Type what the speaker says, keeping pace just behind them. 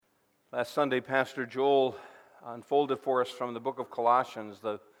Last Sunday, Pastor Joel unfolded for us from the book of Colossians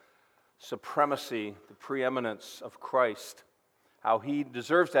the supremacy, the preeminence of Christ, how he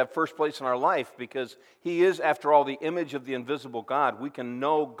deserves to have first place in our life because he is, after all, the image of the invisible God. We can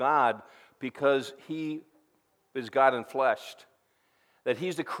know God because he is God in flesh, that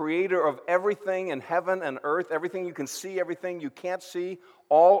he's the creator of everything in heaven and earth, everything you can see, everything you can't see,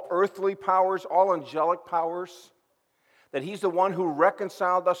 all earthly powers, all angelic powers, that he's the one who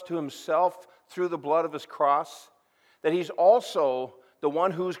reconciled us to himself through the blood of his cross, that he's also the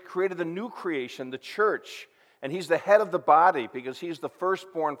one who's created the new creation, the church, and he's the head of the body because he's the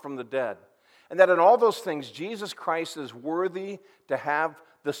firstborn from the dead, and that in all those things, Jesus Christ is worthy to have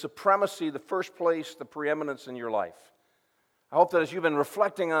the supremacy, the first place, the preeminence in your life. I hope that as you've been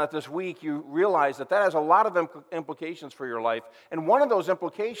reflecting on it this week, you realize that that has a lot of implications for your life, and one of those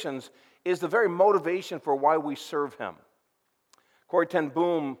implications is the very motivation for why we serve him. Corrie ten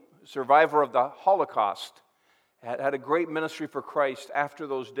Boom, survivor of the Holocaust, had a great ministry for Christ after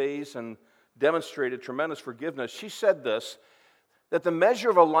those days and demonstrated tremendous forgiveness. She said this, that the measure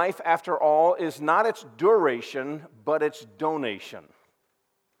of a life, after all, is not its duration, but its donation.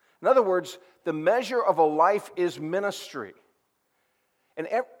 In other words, the measure of a life is ministry. And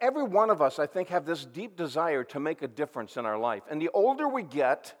every one of us, I think, have this deep desire to make a difference in our life. And the older we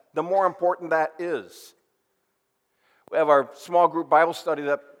get, the more important that is. We have our small group Bible study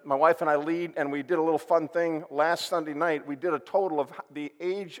that my wife and I lead, and we did a little fun thing last Sunday night. We did a total of the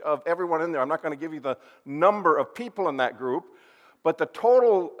age of everyone in there. I'm not going to give you the number of people in that group, but the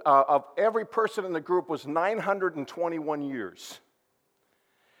total of every person in the group was 921 years.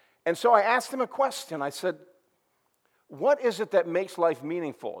 And so I asked him a question. I said, what is it that makes life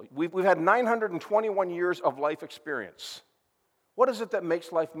meaningful? We've had 921 years of life experience. What is it that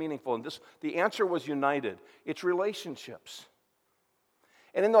makes life meaningful? And the answer was united. It's relationships.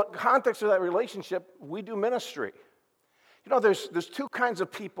 And in the context of that relationship, we do ministry. You know, there's two kinds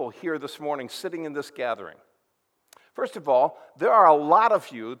of people here this morning sitting in this gathering. First of all, there are a lot of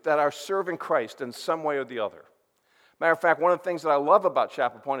you that are serving Christ in some way or the other. Matter of fact, one of the things that I love about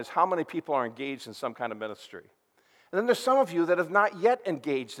Chapel Point is how many people are engaged in some kind of ministry. And then there's some of you that have not yet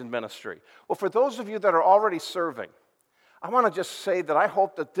engaged in ministry. Well, for those of you that are already serving, I want to just say that I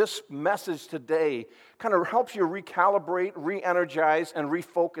hope that this message today kind of helps you recalibrate, re-energize, and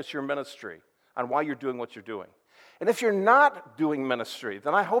refocus your ministry on why you're doing what you're doing. And if you're not doing ministry,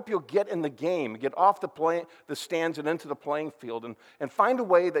 then I hope you'll get in the game, get off the stands and into the playing field, and find a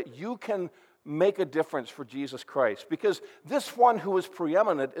way that you can make a difference for Jesus Christ. Because this one who is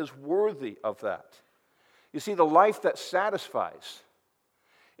preeminent is worthy of that. You see, the life that satisfies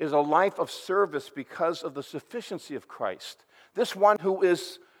is a life of service because of the sufficiency of Christ. This one who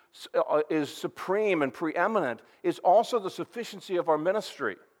is supreme and preeminent is also the sufficiency of our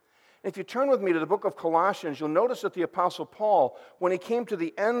ministry. If you turn with me to the book of Colossians, you'll notice that the Apostle Paul, when he came to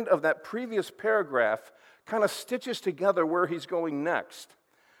the end of that previous paragraph, kind of stitches together where he's going next.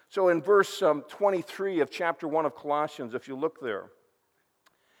 So in verse 23 of chapter 1 of Colossians, if you look there,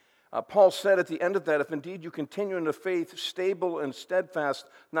 Paul said at the end of that, if indeed you continue in the faith, stable and steadfast,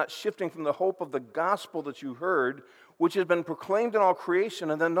 not shifting from the hope of the gospel that you heard, which has been proclaimed in all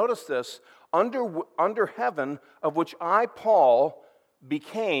creation. And then notice this, under heaven, of which I, Paul,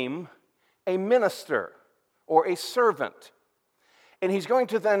 became a minister or a servant. And he's going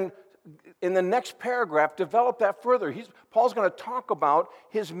to then, in the next paragraph, develop that further. Paul's going to talk about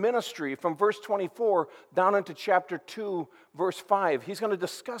his ministry from verse 24 down into chapter 2, verse 5. He's going to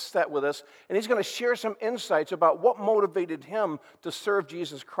discuss that with us, and he's going to share some insights about what motivated him to serve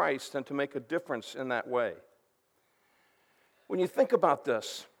Jesus Christ and to make a difference in that way. When you think about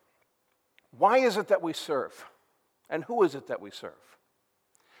this, why is it that we serve? And who is it that we serve?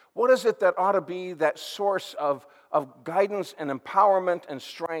 What is it that ought to be that source of guidance and empowerment and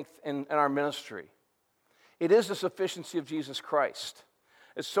strength in our ministry? It is the sufficiency of Jesus Christ.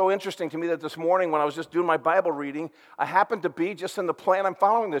 It's so interesting to me that this morning when I was just doing my Bible reading, I happened to be just in the plan I'm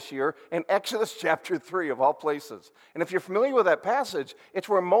following this year in Exodus chapter 3 of all places. And if you're familiar with that passage, it's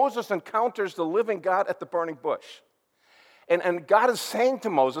where Moses encounters the living God at the burning bush. And God is saying to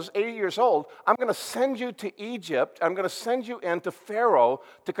Moses, 80 years old, I'm going to send you to Egypt. I'm going to send you into Pharaoh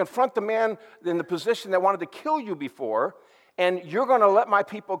to confront the man in the position that wanted to kill you before, and you're going to let my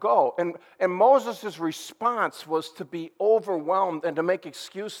people go. And Moses' response was to be overwhelmed and to make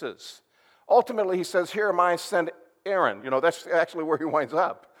excuses. Ultimately, he says, here am I, send Aaron. You know, that's actually where he winds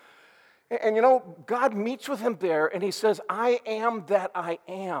up. And you know, God meets with him there, and he says, I am that I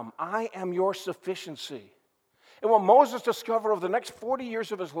am. I am your sufficiency. And what Moses discovered over the next 40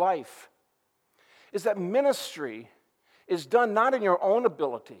 years of his life is that ministry is done not in your own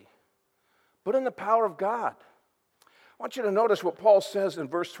ability, but in the power of God. I want you to notice what Paul says in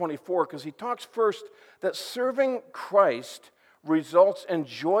verse 24, because he talks first that serving Christ results in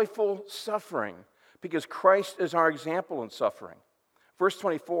joyful suffering, because Christ is our example in suffering. Verse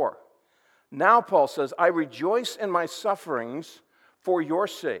 24, now Paul says, I rejoice in my sufferings for your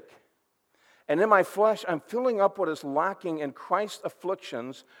sake. And in my flesh, I'm filling up what is lacking in Christ's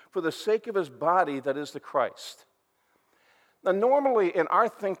afflictions for the sake of his body, that is the Christ. Now, normally in our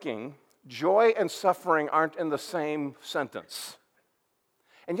thinking, joy and suffering aren't in the same sentence.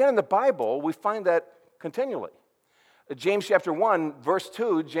 And yet in the Bible, we find that continually. James chapter 1, verse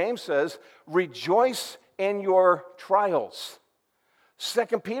 2, James says, rejoice in your trials.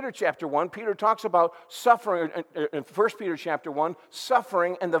 2 Peter chapter 1, Peter talks about suffering, in 1 Peter chapter 1,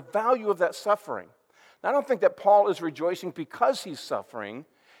 suffering and the value of that suffering. Now, I don't think that Paul is rejoicing because he's suffering.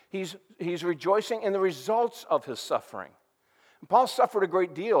 He's rejoicing in the results of his suffering. And Paul suffered a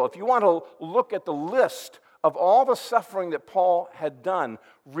great deal. If you want to look at the list of all the suffering that Paul had done,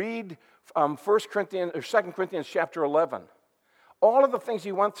 read 2 Corinthians chapter 11. All of the things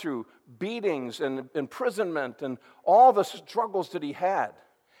he went through, beatings and imprisonment and all the struggles that he had.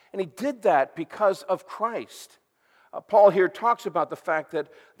 And he did that because of Christ. Paul here talks about the fact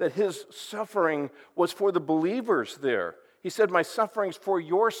that his suffering was for the believers there. He said, my suffering's for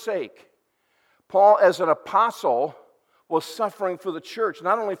your sake. Paul, as an apostle, was suffering for the church,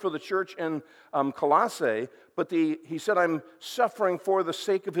 not only for the church in Colossae, but he said, I'm suffering for the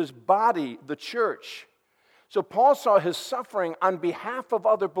sake of his body, the church. So Paul saw his suffering on behalf of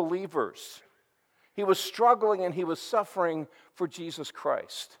other believers. He was struggling and he was suffering for Jesus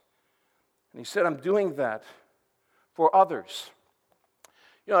Christ. And he said, I'm doing that for others.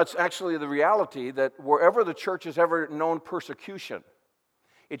 You know, it's actually the reality that wherever the church has ever known persecution,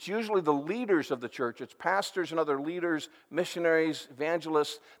 it's usually the leaders of the church, it's pastors and other leaders, missionaries,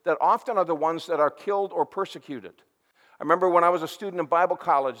 evangelists, that often are the ones that are killed or persecuted. I remember when I was a student in Bible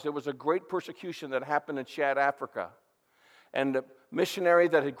college, there was a great persecution that happened in Chad, Africa. And a missionary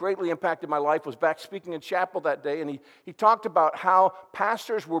that had greatly impacted my life was back speaking in chapel that day, and he talked about how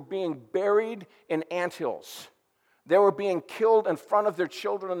pastors were being buried in anthills. They were being killed in front of their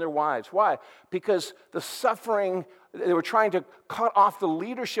children and their wives. Why? Because the suffering, they were trying to cut off the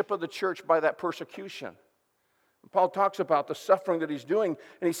leadership of the church by that persecution. Paul talks about the suffering that he's doing,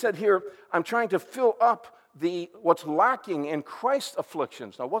 and he said here, I'm trying to fill up what's lacking in Christ's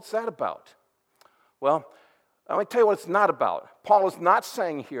afflictions. Now, what's that about? Well, let me tell you what it's not about. Paul is not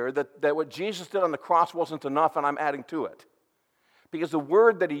saying here that what Jesus did on the cross wasn't enough and I'm adding to it. Because the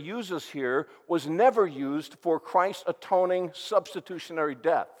word that he uses here was never used for Christ's atoning substitutionary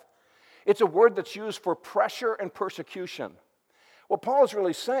death. It's a word that's used for pressure and persecution. What Paul is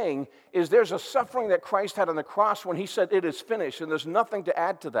really saying is there's a suffering that Christ had on the cross when he said it is finished, and there's nothing to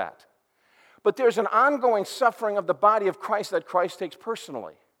add to that. But there's an ongoing suffering of the body of Christ that Christ takes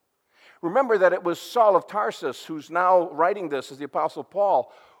personally. Remember that it was Saul of Tarsus, who's now writing this as the Apostle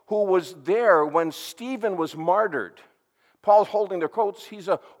Paul, who was there when Stephen was martyred. Paul's holding their coats, he's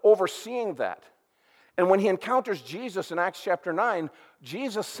overseeing that. And when he encounters Jesus in Acts chapter 9,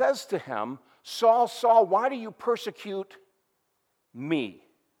 Jesus says to him, Saul, Saul, why do you persecute me?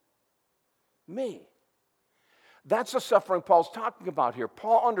 Me. That's the suffering Paul's talking about here.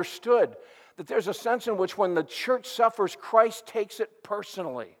 Paul understood that there's a sense in which when the church suffers, Christ takes it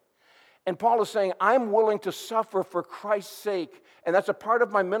personally. And Paul is saying, I'm willing to suffer for Christ's sake, and that's a part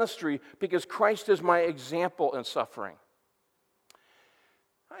of my ministry because Christ is my example in suffering.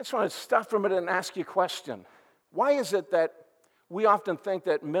 I just want to stop for a minute and ask you a question. Why is it that we often think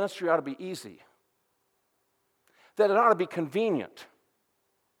that ministry ought to be easy? That it ought to be convenient?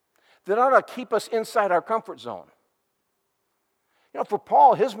 That it ought to keep us inside our comfort zone? You know, for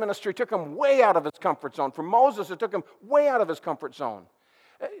Paul, his ministry took him way out of his comfort zone. For Moses, it took him way out of his comfort zone.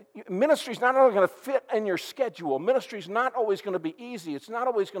 Ministry is not only going to fit in your schedule. Ministry is not always going to be easy. It's not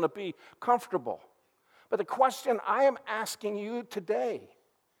always going to be comfortable. But the question I am asking you today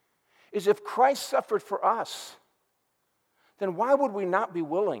is if Christ suffered for us, then why would we not be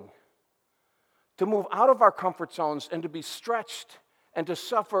willing to move out of our comfort zones and to be stretched and to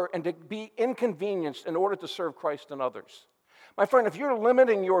suffer and to be inconvenienced in order to serve Christ and others? My friend, if you're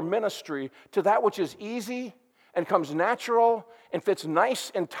limiting your ministry to that which is easy and comes natural and fits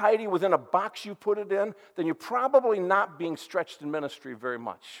nice and tidy within a box you put it in, then you're probably not being stretched in ministry very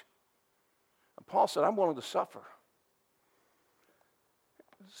much. And Paul said, I'm willing to suffer.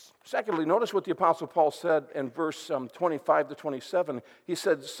 Secondly, notice what the Apostle Paul said in verse 25 to 27. He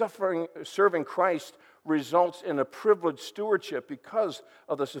said, serving Christ results in a privileged stewardship because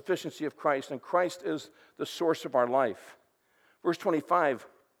of the sufficiency of Christ, and Christ is the source of our life. Verse 25,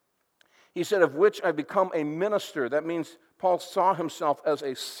 He said, of which I become a minister. That means Paul saw himself as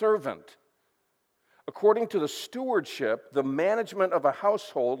a servant. According to the stewardship, the management of a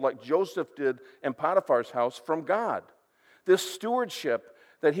household like Joseph did in Potiphar's house from God. This stewardship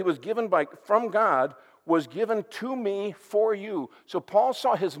that he was given from God was given to me for you. So Paul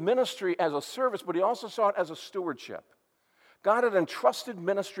saw his ministry as a service, but he also saw it as a stewardship. God had entrusted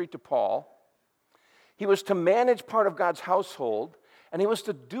ministry to Paul. He was to manage part of God's household, and he was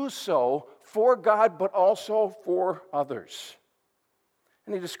to do so for God, but also for others.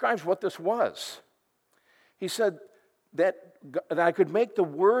 And he describes what this was. He said that I could make the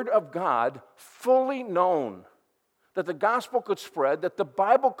word of God fully known, that the gospel could spread, that the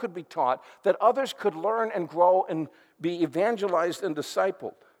Bible could be taught, that others could learn and grow and be evangelized and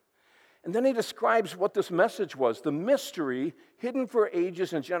discipled. And then he describes what this message was, the mystery hidden for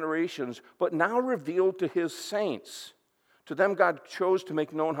ages and generations, but now revealed to his saints. To them God chose to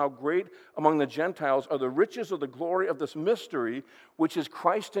make known how great among the Gentiles are the riches of the glory of this mystery, which is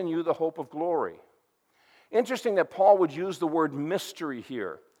Christ in you, the hope of glory. Interesting that Paul would use the word mystery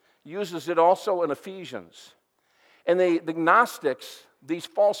here. He uses it also in Ephesians. And the Gnostics, these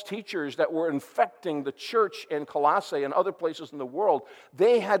false teachers that were infecting the church in Colossae and other places in the world,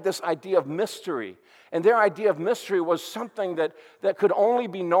 they had this idea of mystery. And their idea of mystery was something that could only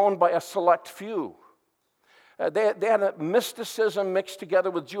be known by a select few. They had a mysticism mixed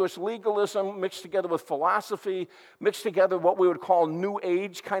together with Jewish legalism, mixed together with philosophy, mixed together what we would call New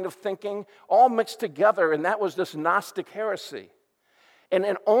Age kind of thinking, all mixed together, and that was this Gnostic heresy. And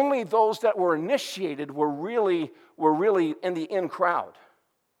only those that were initiated were really in the in crowd.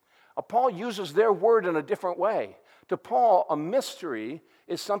 Paul uses their word in a different way. To Paul, a mystery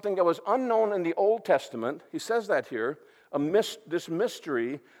is something that was unknown in the Old Testament. He says that here, this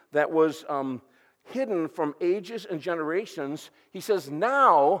mystery that was hidden from ages and generations, he says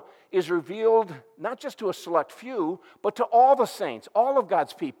now is revealed not just to a select few, but to all the saints, all of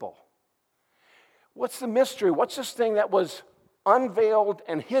God's people. What's the mystery? What's this thing that was unveiled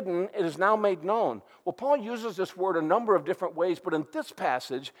and hidden? It is now made known. Well, Paul uses this word a number of different ways, but in this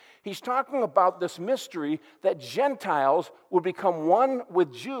passage, he's talking about this mystery that Gentiles would become one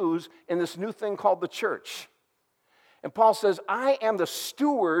with Jews in this new thing called the church. And Paul says, I am the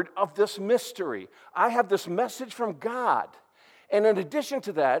steward of this mystery. I have this message from God. And in addition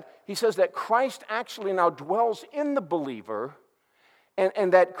to that, he says that Christ actually now dwells in the believer,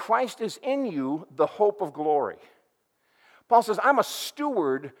 and that Christ is in you, the hope of glory. Paul says, I'm a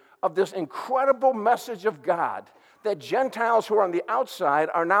steward of this incredible message of God, that Gentiles who are on the outside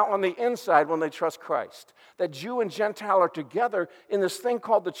are now on the inside when they trust Christ. That Jew and Gentile are together in this thing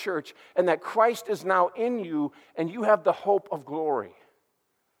called the church, and that Christ is now in you, and you have the hope of glory.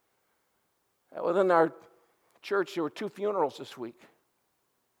 Within our church, there were 2 funerals this week.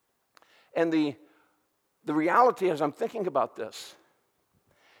 And the reality, as I'm thinking about this,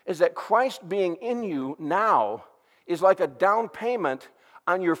 is that Christ being in you now is like a down payment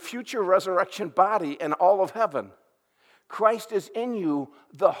on your future resurrection body and all of heaven. Christ is in you,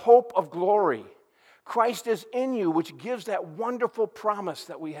 the hope of glory. Christ is in you, which gives that wonderful promise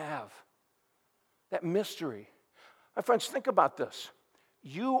that we have, that mystery. My friends, think about this.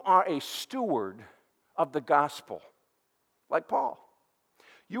 You are a steward of the gospel, like Paul.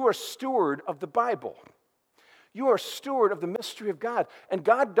 You are a steward of the Bible. You are a steward of the mystery of God. And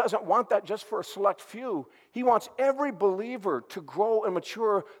God doesn't want that just for a select few. He wants every believer to grow and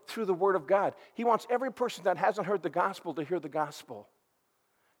mature through the Word of God. He wants every person that hasn't heard the gospel to hear the gospel.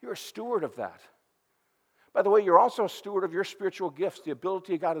 You're a steward of that. By the way, you're also a steward of your spiritual gifts, the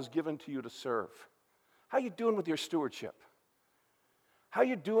ability God has given to you to serve. How are you doing with your stewardship? How are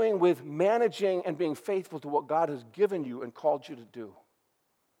you doing with managing and being faithful to what God has given you and called you to do?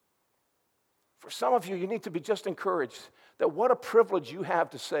 For some of you, you need to be just encouraged that what a privilege you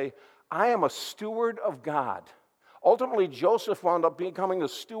have to say, I am a steward of God. Ultimately, Joseph wound up becoming the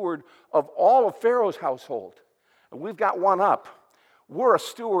steward of all of Pharaoh's household. And we've got one up. We're a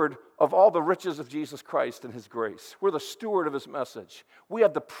steward of all the riches of Jesus Christ and His grace. We're the steward of His message. We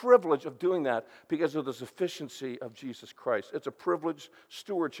have the privilege of doing that because of the sufficiency of Jesus Christ. It's a privileged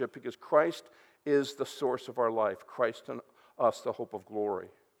stewardship because Christ is the source of our life. Christ in us, the hope of glory.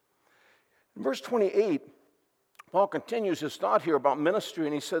 In verse 28, Paul continues his thought here about ministry,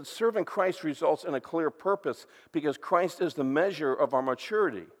 and he said, serving Christ results in a clear purpose because Christ is the measure of our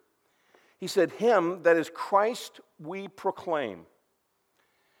maturity. He said, Him, that is Christ, we proclaim.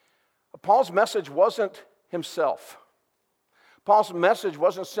 Paul's message wasn't himself. Paul's message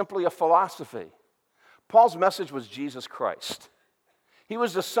wasn't simply a philosophy. Paul's message was Jesus Christ. He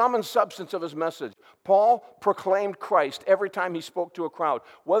was the sum and substance of his message. Paul proclaimed Christ every time he spoke to a crowd,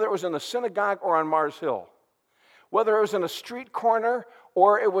 whether it was in the synagogue or on Mars Hill, whether it was in a street corner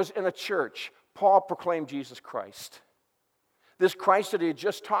or it was in a church. Paul proclaimed Jesus Christ. This Christ that he had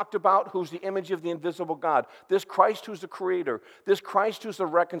just talked about, who's the image of the invisible God. This Christ who's the creator. This Christ who's the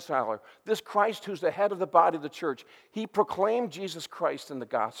reconciler. This Christ who's the head of the body of the church. He proclaimed Jesus Christ in the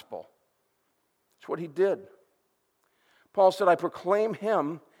gospel. That's what he did. Paul said, I proclaim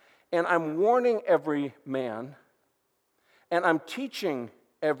him, and I'm warning every man, and I'm teaching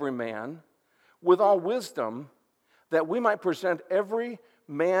every man with all wisdom, that we might present every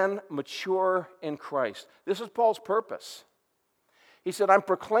man mature in Christ. This is Paul's purpose. He said, I'm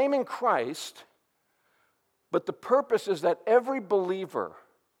proclaiming Christ, but the purpose is that every believer,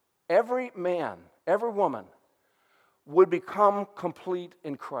 every man, every woman would become complete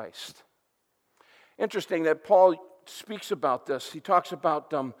in Christ. Interesting that Paul speaks about this. He talks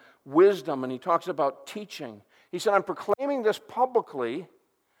about wisdom, and he talks about teaching. He said, I'm proclaiming this publicly.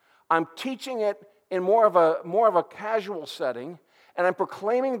 I'm teaching it in more of a casual setting, and I'm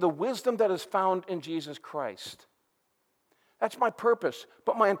proclaiming the wisdom that is found in Jesus Christ. That's my purpose.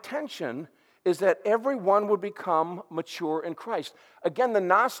 But my intention is that everyone would become mature in Christ. Again, the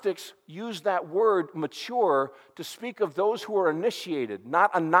Gnostics used that word mature to speak of those who are initiated, not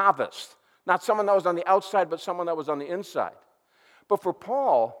a novice, not someone that was on the outside, but someone that was on the inside. But for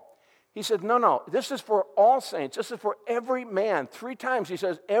Paul, he said, no, this is for all saints. This is for every man. 3 times he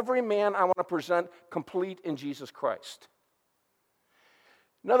says, every man I want to present complete in Jesus Christ.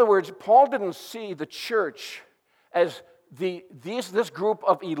 In other words, Paul didn't see the church as this group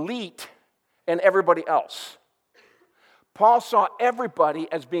of elite and everybody else. Paul saw everybody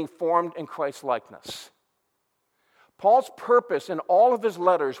as being formed in Christ's likeness. Paul's purpose in all of his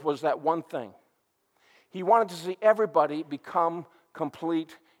letters was that one thing. He wanted to see everybody become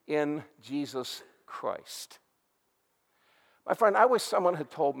complete in Jesus Christ. My friend, I wish someone had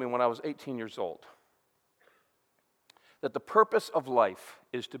told me when I was 18 years old that the purpose of life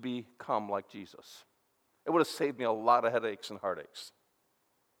is to become like Jesus. It would have saved me a lot of headaches and heartaches.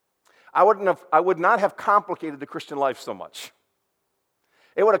 I would not have complicated the Christian life so much.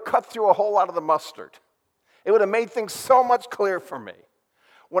 It would have cut through a whole lot of the mustard. It would have made things so much clearer for me.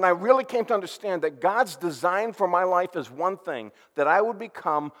 When I really came to understand that God's design for my life is one thing, that I would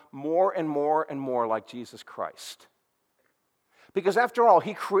become more and more and more like Jesus Christ. Because after all,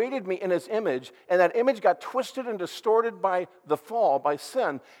 he created me in his image, and that image got twisted and distorted by the fall, by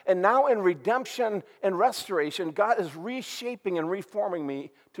sin. And now in redemption and restoration, God is reshaping and reforming me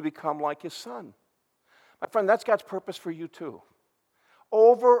to become like his son. My friend, that's God's purpose for you too.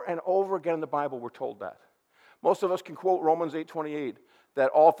 Over and over again in the Bible, we're told that. Most of us can quote Romans 8:28,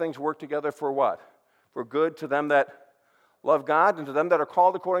 that all things work together for what? For good to them that love God and to them that are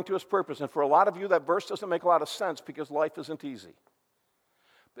called according to his purpose. And for a lot of you, that verse doesn't make a lot of sense because life isn't easy.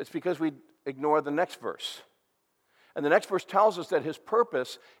 It's because we ignore the next verse. And the next verse tells us that his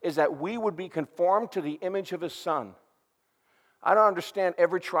purpose is that we would be conformed to the image of his son. I don't understand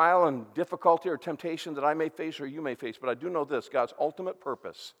every trial and difficulty or temptation that I may face or you may face, but I do know this: God's ultimate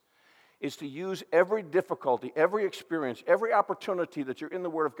purpose is to use every difficulty, every experience, every opportunity that you're in the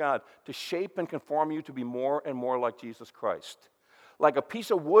Word of God to shape and conform you to be more and more like Jesus Christ. Like a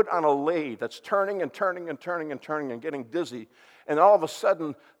piece of wood on a lathe that's turning and turning and turning and turning and getting dizzy. And all of a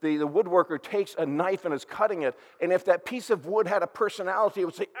sudden, the woodworker takes a knife and is cutting it. And if that piece of wood had a personality, it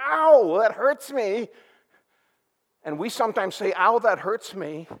would say, ow, that hurts me. And we sometimes say, ow, that hurts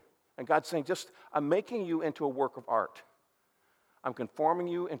me. And God's saying, I'm making you into a work of art. I'm conforming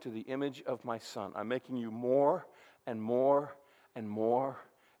you into the image of my son. I'm making you more and more and more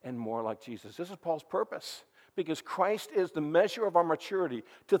and more like Jesus. This is Paul's purpose, because Christ is the measure of our maturity,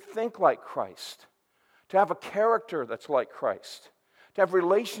 to think like Christ, to have a character that's like Christ, to have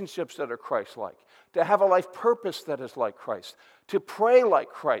relationships that are Christ-like, to have a life purpose that is like Christ, to pray like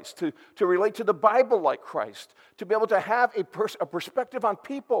Christ, to relate to the Bible like Christ, to be able to have a perspective on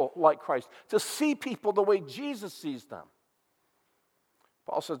people like Christ, to see people the way Jesus sees them.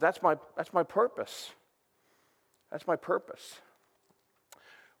 Paul says, that's my purpose. That's my purpose.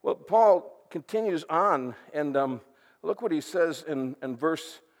 Well, Paul continues on, and look what he says in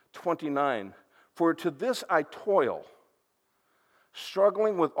verse 29. For to this I toil,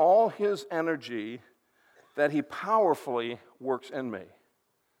 struggling with all his energy that he powerfully works in me.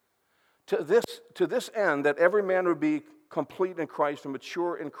 To this end, that every man would be complete in Christ and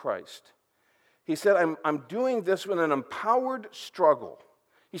mature in Christ. He said, I'm doing this with an empowered struggle.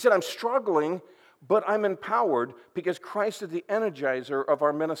 He said, I'm struggling, but I'm empowered because Christ is the energizer of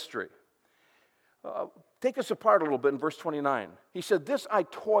our ministry. Take this apart a little bit in verse 29. He said, this I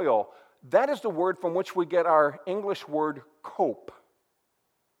toil. That is the word from which we get our English word cope.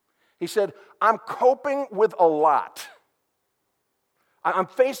 He said, I'm coping with a lot. I'm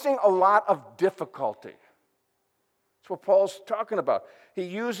facing a lot of difficulty. That's what Paul's talking about. He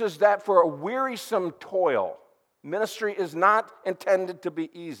uses that for a wearisome toil. Ministry is not intended to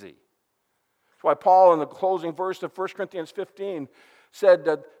be easy. That's why Paul, in the closing verse of 1 Corinthians 15, said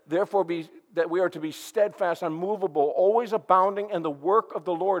that that we are to be steadfast, unmovable, always abounding in the work of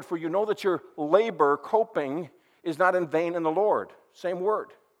the Lord, for you know that your labor, coping, is not in vain in the Lord. Same word.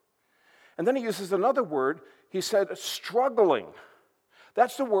 And then he uses another word. He said struggling.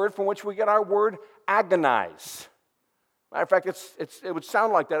 That's the word from which we get our word agonize. Matter of fact, it would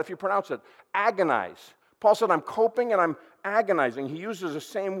sound like that if you pronounce it. Agonize. Paul said, I'm coping and I'm agonizing. He uses the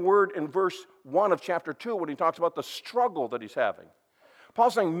same word in verse 1 of chapter 2 when he talks about the struggle that he's having.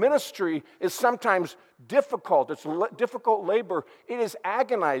 Paul's saying ministry is sometimes difficult. It's difficult labor. It is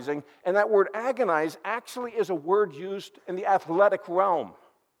agonizing. And that word agonize actually is a word used in the athletic realm,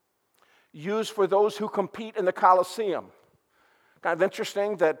 used for those who compete in the Colosseum. Kind of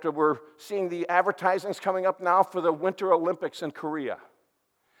interesting that we're seeing the advertisements coming up now for the Winter Olympics in Korea.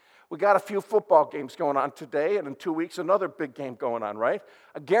 We got a few football games going on today, and in 2 weeks, another big game going on, right?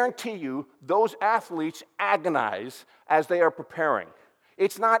 I guarantee you, those athletes agonize as they are preparing.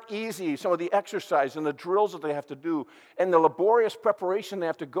 It's not easy, some of the exercise and the drills that they have to do, and the laborious preparation they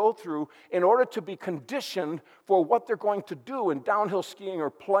have to go through in order to be conditioned for what they're going to do in downhill skiing or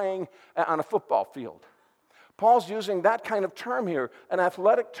playing on a football field. Paul's using that kind of term here, an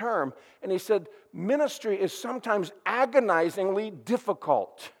athletic term, and he said, ministry is sometimes agonizingly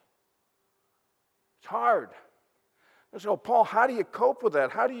difficult. It's hard. And so, Paul, how do you cope with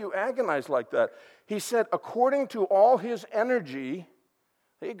that? How do you agonize like that? He said, according to all his energy,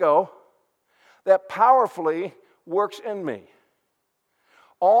 there you go, that powerfully works in me.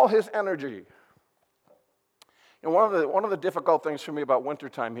 All his energy. And one of the difficult things for me about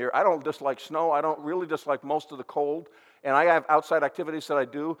wintertime here, I don't dislike snow. I don't really dislike most of the cold. And I have outside activities that I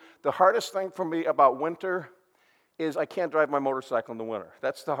do. The hardest thing for me about winter is I can't drive my motorcycle in the winter.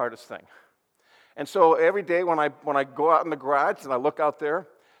 That's the hardest thing. And so every day when I go out in the garage and I look out there,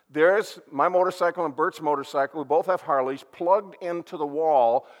 there's my motorcycle and Bert's motorcycle. We both have Harleys plugged into the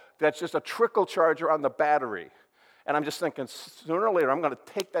wall. That's just a trickle charger on the battery. And I'm just thinking, sooner or later, I'm going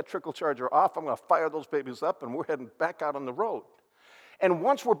to take that trickle charger off. I'm going to fire those babies up, and we're heading back out on the road. And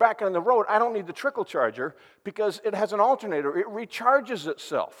once we're back on the road, I don't need the trickle charger because it has an alternator. It recharges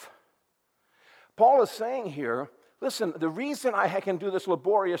itself. Paul is saying here, listen, the reason I can do this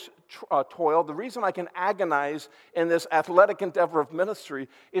laborious toil, the reason I can agonize in this athletic endeavor of ministry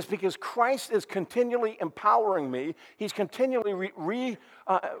is because Christ is continually empowering me. He's continually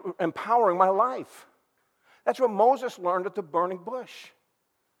empowering my life. That's what Moses learned at the burning bush.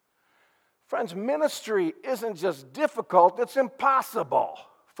 Friends, ministry isn't just difficult, it's impossible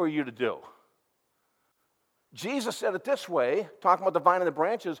for you to do. Jesus said it this way, talking about the vine and the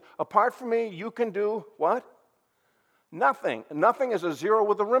branches, apart from me, you can do what? Nothing. Nothing is a zero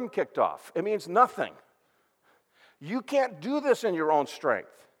with the rim kicked off. It means nothing. You can't do this in your own strength.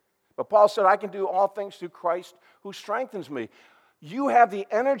 But Paul said, I can do all things through Christ who strengthens me. You have the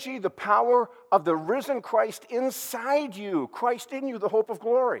energy, the power of the risen Christ inside you. Christ in you, the hope of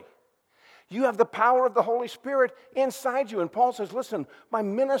glory. You have the power of the Holy Spirit inside you. And Paul says, listen, my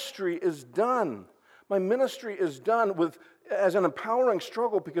ministry is done. My ministry is done as an empowering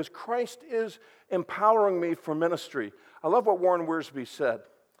struggle because Christ is empowering me for ministry. I love what Warren Wiersbe said.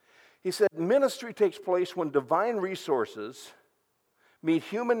 He said, ministry takes place when divine resources meet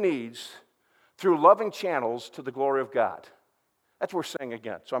human needs through loving channels to the glory of God. That's what we're saying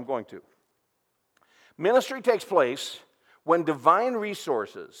again, so I'm going to. Ministry takes place when divine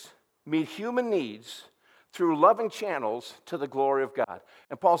resources meet human needs through loving channels to the glory of God.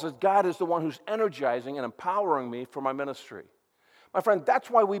 And Paul says, God is the one who's energizing and empowering me for my ministry. My friend, that's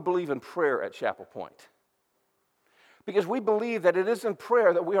why we believe in prayer at Chapel Point. Because we believe that it is in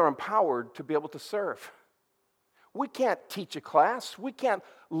prayer that we are empowered to be able to serve. We can't teach a class. We can't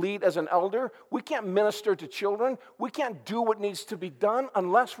lead as an elder. We can't minister to children. We can't do what needs to be done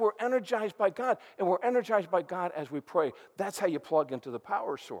unless we're energized by God. And we're energized by God as we pray. That's how you plug into the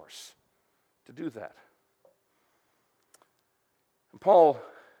power source to do that. And Paul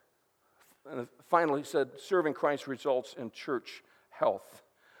finally said, serving Christ results in church health.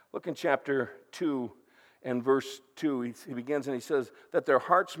 Look in chapter 2 and verse 2. He begins and he says, that their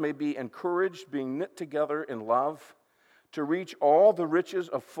hearts may be encouraged, being knit together in love, to reach all the riches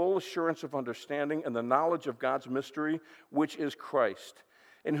of full assurance of understanding and the knowledge of God's mystery, which is Christ,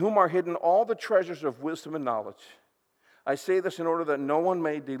 in whom are hidden all the treasures of wisdom and knowledge. I say this in order that no one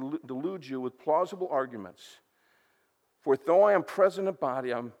may delude you with plausible arguments. For though I am present in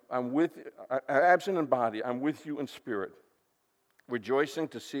body, absent in body, I'm with you in spirit, rejoicing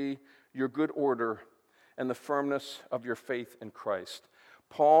to see your good order and the firmness of your faith in Christ.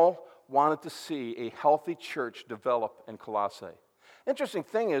 Paul wanted to see a healthy church develop in Colossae. Interesting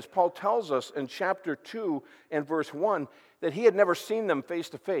thing is, Paul tells us in chapter 2 and verse 1 that he had never seen them face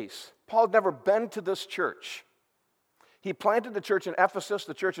to face. Paul had never been to this church. He planted the church in Ephesus.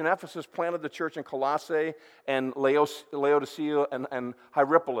 The church in Ephesus planted the church in Colossae and Laodicea and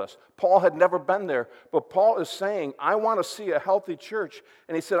Hierapolis. Paul had never been there, but Paul is saying, I want to see a healthy church.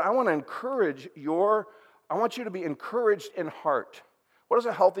 And he said, I want you to be encouraged in heart. What does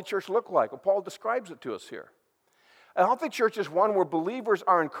a healthy church look like? Well, Paul describes it to us here. A healthy church is one where believers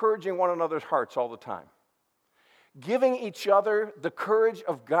are encouraging one another's hearts all the time, giving each other the courage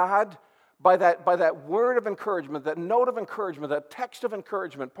of God by that word of encouragement, that note of encouragement, that text of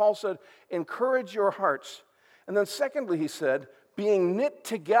encouragement. Paul said, encourage your hearts. And then secondly, he said, being knit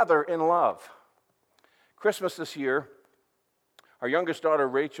together in love. Christmas this year, our youngest daughter,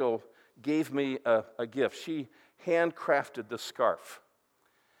 Rachel, gave me a gift. She handcrafted this scarf.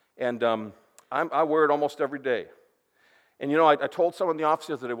 And I wear it almost every day. And I told someone in the office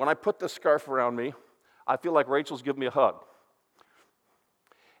the other day, when I put this scarf around me, I feel like Rachel's giving me a hug.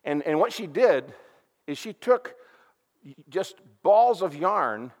 And what she did is she took just balls of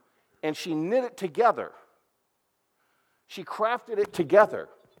yarn and she knit it together. She crafted it together.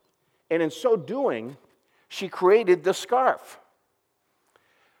 And in so doing, she created the scarf.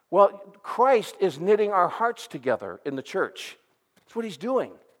 Well, Christ is knitting our hearts together in the church. That's what he's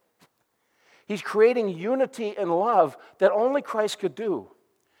doing. He's creating unity and love that only Christ could do.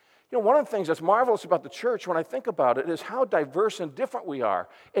 One of the things that's marvelous about the church when I think about it is how diverse and different we are.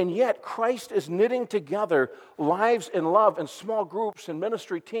 And yet Christ is knitting together lives in love in small groups and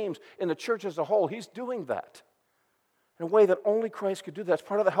ministry teams in the church as a whole. He's doing that in a way that only Christ could do. That's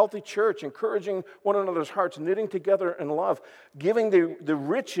part of the healthy church, encouraging one another's hearts, knitting together in love, giving the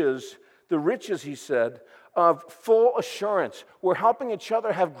riches, he said, of full assurance. We're helping each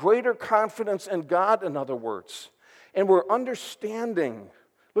other have greater confidence in God, in other words. And we're understanding.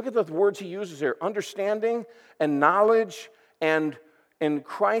 Look at the words he uses here. Understanding and knowledge, and in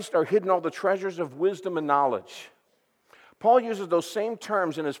Christ are hidden all the treasures of wisdom and knowledge. Paul uses those same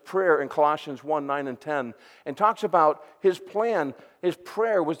terms in his prayer in Colossians 1, 9, and 10, and talks about his plan. His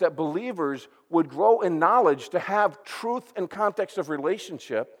prayer was that believers would grow in knowledge to have truth and context of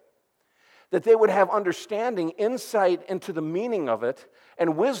relationship, that they would have understanding, insight into the meaning of it,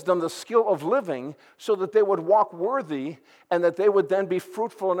 and wisdom, the skill of living, so that they would walk worthy and that they would then be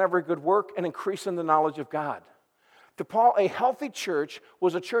fruitful in every good work and increase in the knowledge of God. To Paul, a healthy church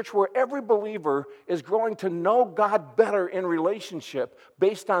was a church where every believer is growing to know God better in relationship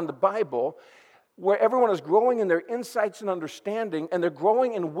based on the Bible, where everyone is growing in their insights and understanding, and they're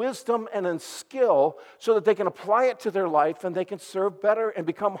growing in wisdom and in skill so that they can apply it to their life and they can serve better and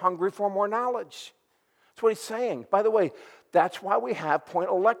become hungry for more knowledge. That's what he's saying. By the way, that's why we have point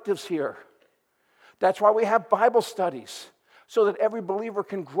electives here. That's why we have Bible studies, so that every believer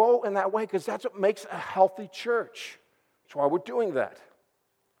can grow in that way, because that's what makes a healthy church. That's why we're doing that.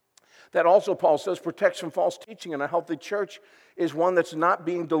 That also, Paul says, protects from false teaching, and a healthy church is one that's not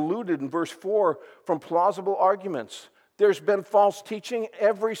being deluded, in verse 4, from plausible arguments. There's been false teaching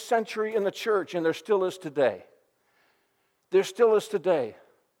every century in the church, and there still is today. There still is today.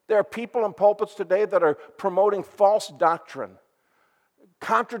 There are people in pulpits today that are promoting false doctrine,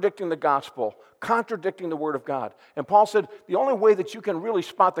 contradicting the gospel, contradicting the word of God. And Paul said, the only way that you can really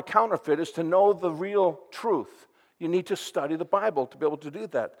spot the counterfeit is to know the real truth. You need to study the Bible to be able to do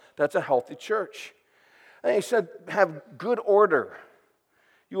that. That's a healthy church. And he said, have good order.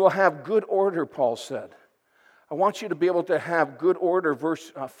 You will have good order, Paul said. I want you to be able to have good order,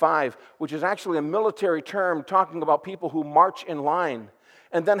 verse 5, which is actually a military term talking about people who march in line,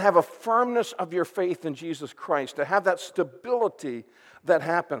 and then have a firmness of your faith in Jesus Christ, to have that stability that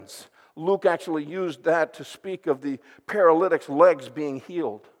happens. Luke actually used that to speak of the paralytic's legs being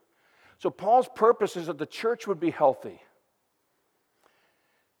healed. So Paul's purpose is that the church would be healthy.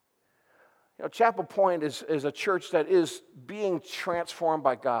 Chapel Point is a church that is being transformed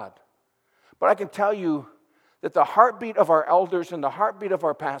by God. But I can tell you that the heartbeat of our elders and the heartbeat of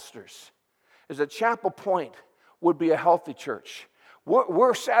our pastors is that Chapel Point would be a healthy church.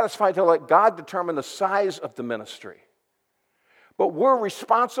 We're satisfied to let God determine the size of the ministry. But we're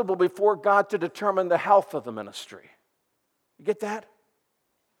responsible before God to determine the health of the ministry. You get that?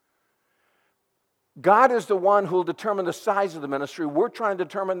 God is the one who will determine the size of the ministry. We're trying to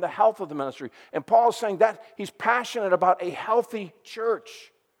determine the health of the ministry. And Paul's saying that he's passionate about a healthy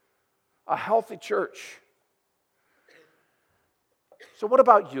church. A healthy church. So what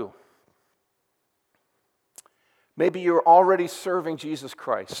about you? Maybe you're already serving Jesus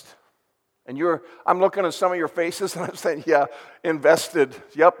Christ. And I'm looking at some of your faces and I'm saying, yeah, invested.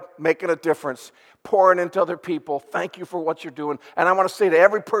 Yep, making a difference. Pouring into other people. Thank you for what you're doing. And I want to say to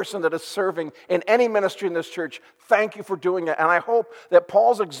every person that is serving in any ministry in this church, thank you for doing it. And I hope that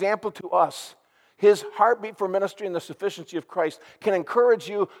Paul's example to us, his heartbeat for ministry and the sufficiency of Christ, can encourage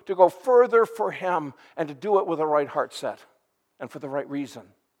you to go further for him and to do it with the right heart set and for the right reason.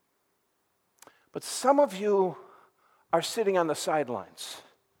 But some of you are sitting on the sidelines.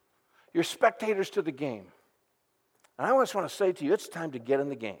 You're spectators to the game. And I just want to say to you, it's time to get in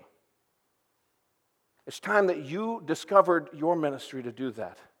the game. It's time that you discovered your ministry to do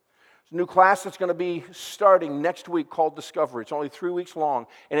that. There's a new class that's going to be starting next week called Discovery. It's only 3 weeks long,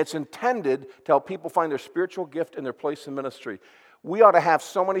 and it's intended to help people find their spiritual gift and their place in ministry. We ought to have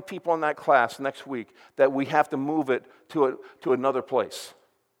so many people in that class next week that we have to move it to another place.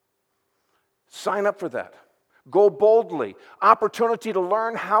 Sign up for that. Go boldly. Opportunity to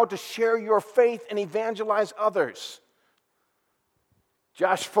learn how to share your faith and evangelize others.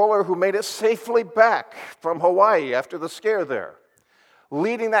 Josh Fuller, who made it safely back from Hawaii after the scare there,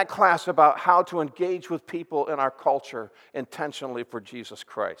 leading that class about how to engage with people in our culture intentionally for Jesus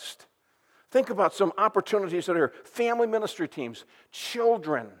Christ. Think about some opportunities that are family ministry teams,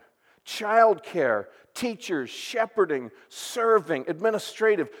 children, childcare, teachers, shepherding, serving,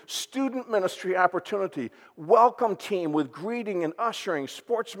 administrative, student ministry opportunity, welcome team with greeting and ushering,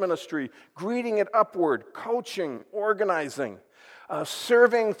 sports ministry, greeting it upward, coaching, organizing,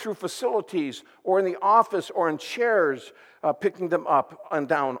 serving through facilities or in the office or in chairs, picking them up and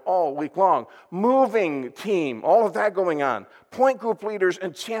down all week long. Moving team, all of that going on. Point group leaders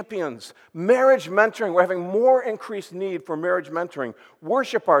and champions. Marriage mentoring, we're having more increased need for marriage mentoring.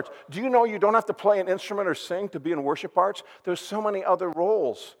 Worship arts. Do you know you don't have to play an instrument or sing to be in worship arts? There's so many other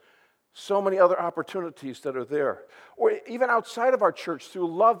roles, so many other opportunities that are there. Or even outside of our church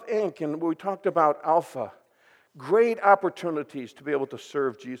through Love Inc. and we talked about Alpha. Great opportunities to be able to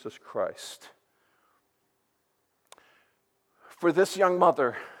serve Jesus Christ. For this young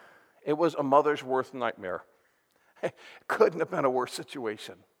mother, it was a mother's worst nightmare. It couldn't have been a worse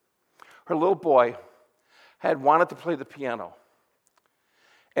situation. Her little boy had wanted to play the piano.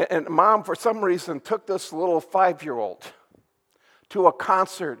 And mom, for some reason, took this little 5-year-old to a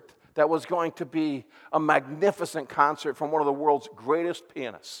concert that was going to be a magnificent concert from one of the world's greatest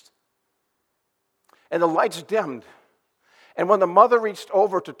pianists. And the lights dimmed. And when the mother reached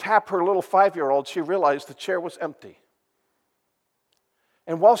over to tap her little 5-year-old, she realized the chair was empty.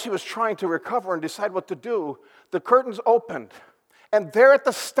 And while she was trying to recover and decide what to do, the curtains opened. And there at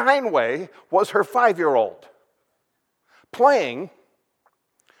the Steinway was her 5-year-old playing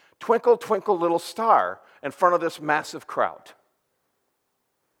Twinkle, Twinkle, Little Star in front of this massive crowd.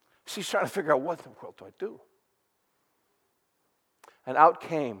 She's trying to figure out, what in the world do I do? And out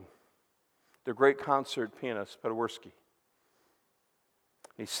came the great concert pianist, Paderewski.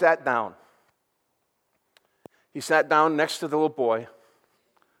 He sat down. He sat down next to the little boy.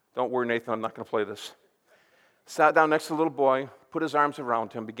 Don't worry, Nathan, I'm not going to play this. Sat down next to the little boy, put his arms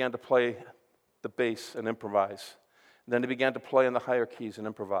around him, began to play the bass and improvise. And then he began to play in the higher keys and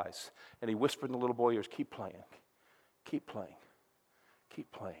improvise. And he whispered in the little boy's ears, keep playing, keep playing, keep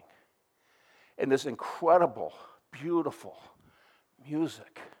playing. And this incredible, beautiful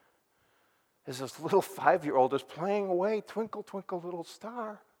music as this little 5-year-old is playing away, Twinkle, Twinkle, Little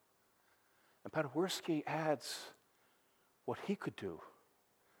Star. And Paderewski adds what he could do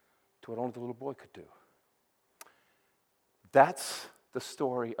to what only the little boy could do. That's the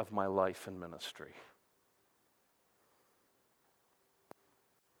story of my life in ministry.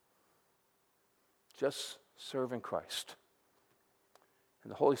 Just serving Christ.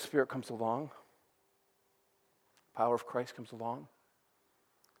 And the Holy Spirit comes along. Power of Christ comes along.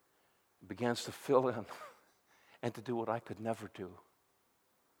 Begins to fill in and to do what I could never do.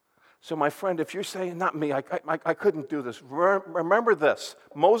 So my friend, if you're saying, not me, I couldn't do this, remember this.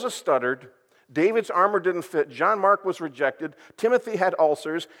 Moses stuttered. David's armor didn't fit. John Mark was rejected. Timothy had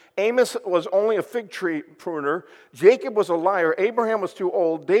ulcers. Amos was only a fig tree pruner. Jacob was a liar. Abraham was too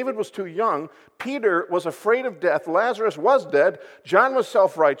old. David was too young. Peter was afraid of death. Lazarus was dead. John was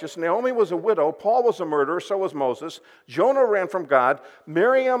self-righteous. Naomi was a widow. Paul was a murderer. So was Moses. Jonah ran from God.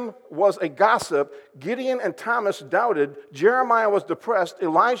 Miriam was a gossip. Gideon and Thomas doubted. Jeremiah was depressed.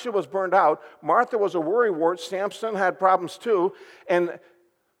 Elijah was burned out. Martha was a worrywart. Samson had problems too. And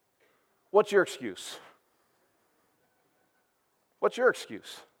What's your excuse? What's your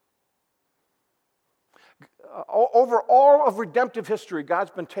excuse? Over all of redemptive history,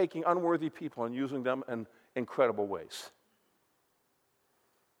 God's been taking unworthy people and using them in incredible ways.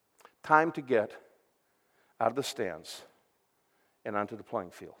 Time to get out of the stands and onto the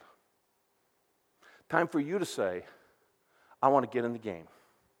playing field. Time for you to say, I want to get in the game.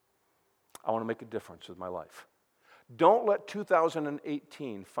 I want to make a difference with my life. Don't let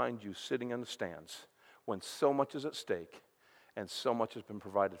 2018 find you sitting in the stands when so much is at stake and so much has been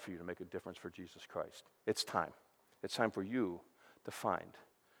provided for you to make a difference for Jesus Christ. It's time. It's time for you to find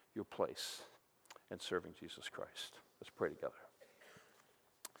your place in serving Jesus Christ. Let's pray together.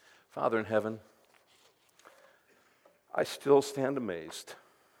 Father in heaven, I still stand amazed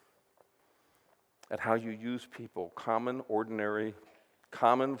at how you use people, common, ordinary,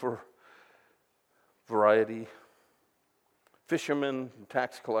 common variety, fishermen,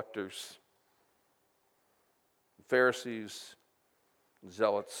 tax collectors, Pharisees,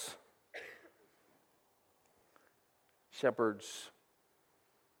 zealots, shepherds,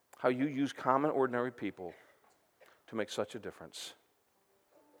 how you use common, ordinary people to make such a difference.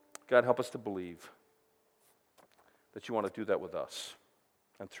 God, help us to believe that you want to do that with us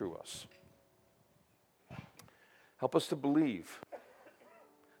and through us. Help us to believe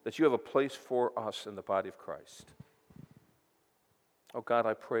that you have a place for us in the body of Christ. Oh God,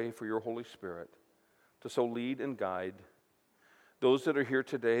 I pray for your Holy Spirit to so lead and guide those that are here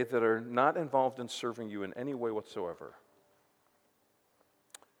today that are not involved in serving you in any way whatsoever,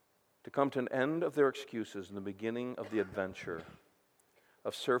 to come to an end of their excuses and the beginning of the adventure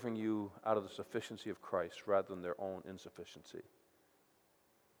of serving you out of the sufficiency of Christ rather than their own insufficiency.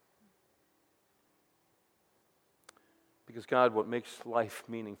 Because God, what makes life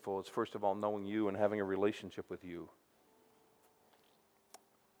meaningful is first of all knowing you and having a relationship with you.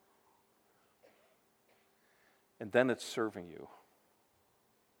 And then it's serving you.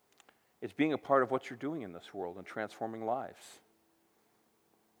 It's being a part of what you're doing in this world and transforming lives.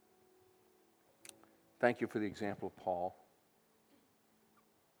 Thank you for the example of Paul.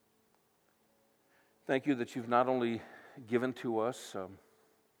 Thank you that you've not only given to us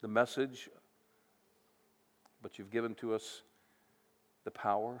the message, but you've given to us the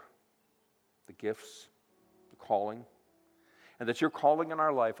power, the gifts, the calling, and that your calling in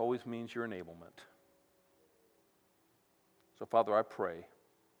our life always means your enablement. So, Father, I pray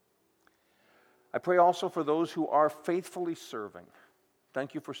also for those who are faithfully serving.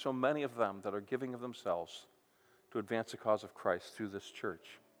 Thank you for so many of them that are giving of themselves to advance the cause of Christ through this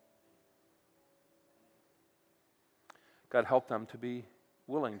church. God, help them to be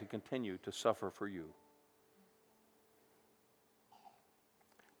willing to continue to suffer for you,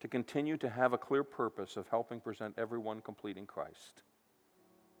 to continue to have a clear purpose of helping present everyone complete in Christ,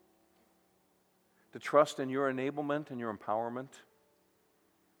 to trust in your enablement and your empowerment,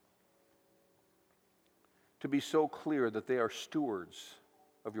 to be so clear that they are stewards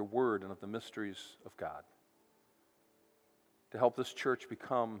of your word and of the mysteries of God, to help this church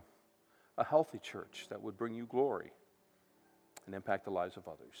become a healthy church that would bring you glory and impact the lives of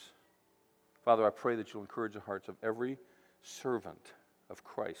others. Father, I pray that you'll encourage the hearts of every servant of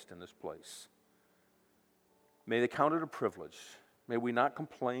Christ in this place. May they count it a privilege. May we not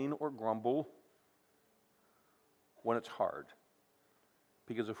complain or grumble when it's hard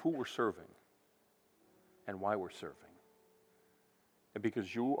because of who we're serving and why we're serving. And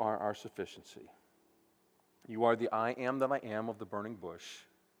because you are our sufficiency. You are the I am that I am of the burning bush.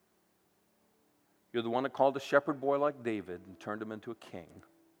 You're the one that called a shepherd boy like David and turned him into a king.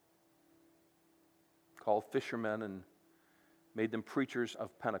 Called fishermen and made them preachers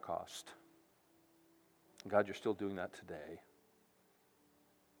of Pentecost. And God, you're still doing that today.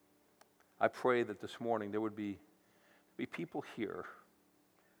 I pray that this morning there would be people here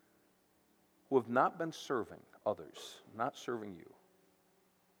who have not been serving others, not serving you.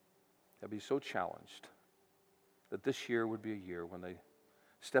 They'll be so challenged that this year would be a year when they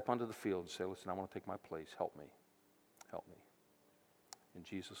step onto the field and say, listen, I want to take my place. Help me. Help me. In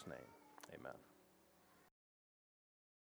Jesus' name, amen.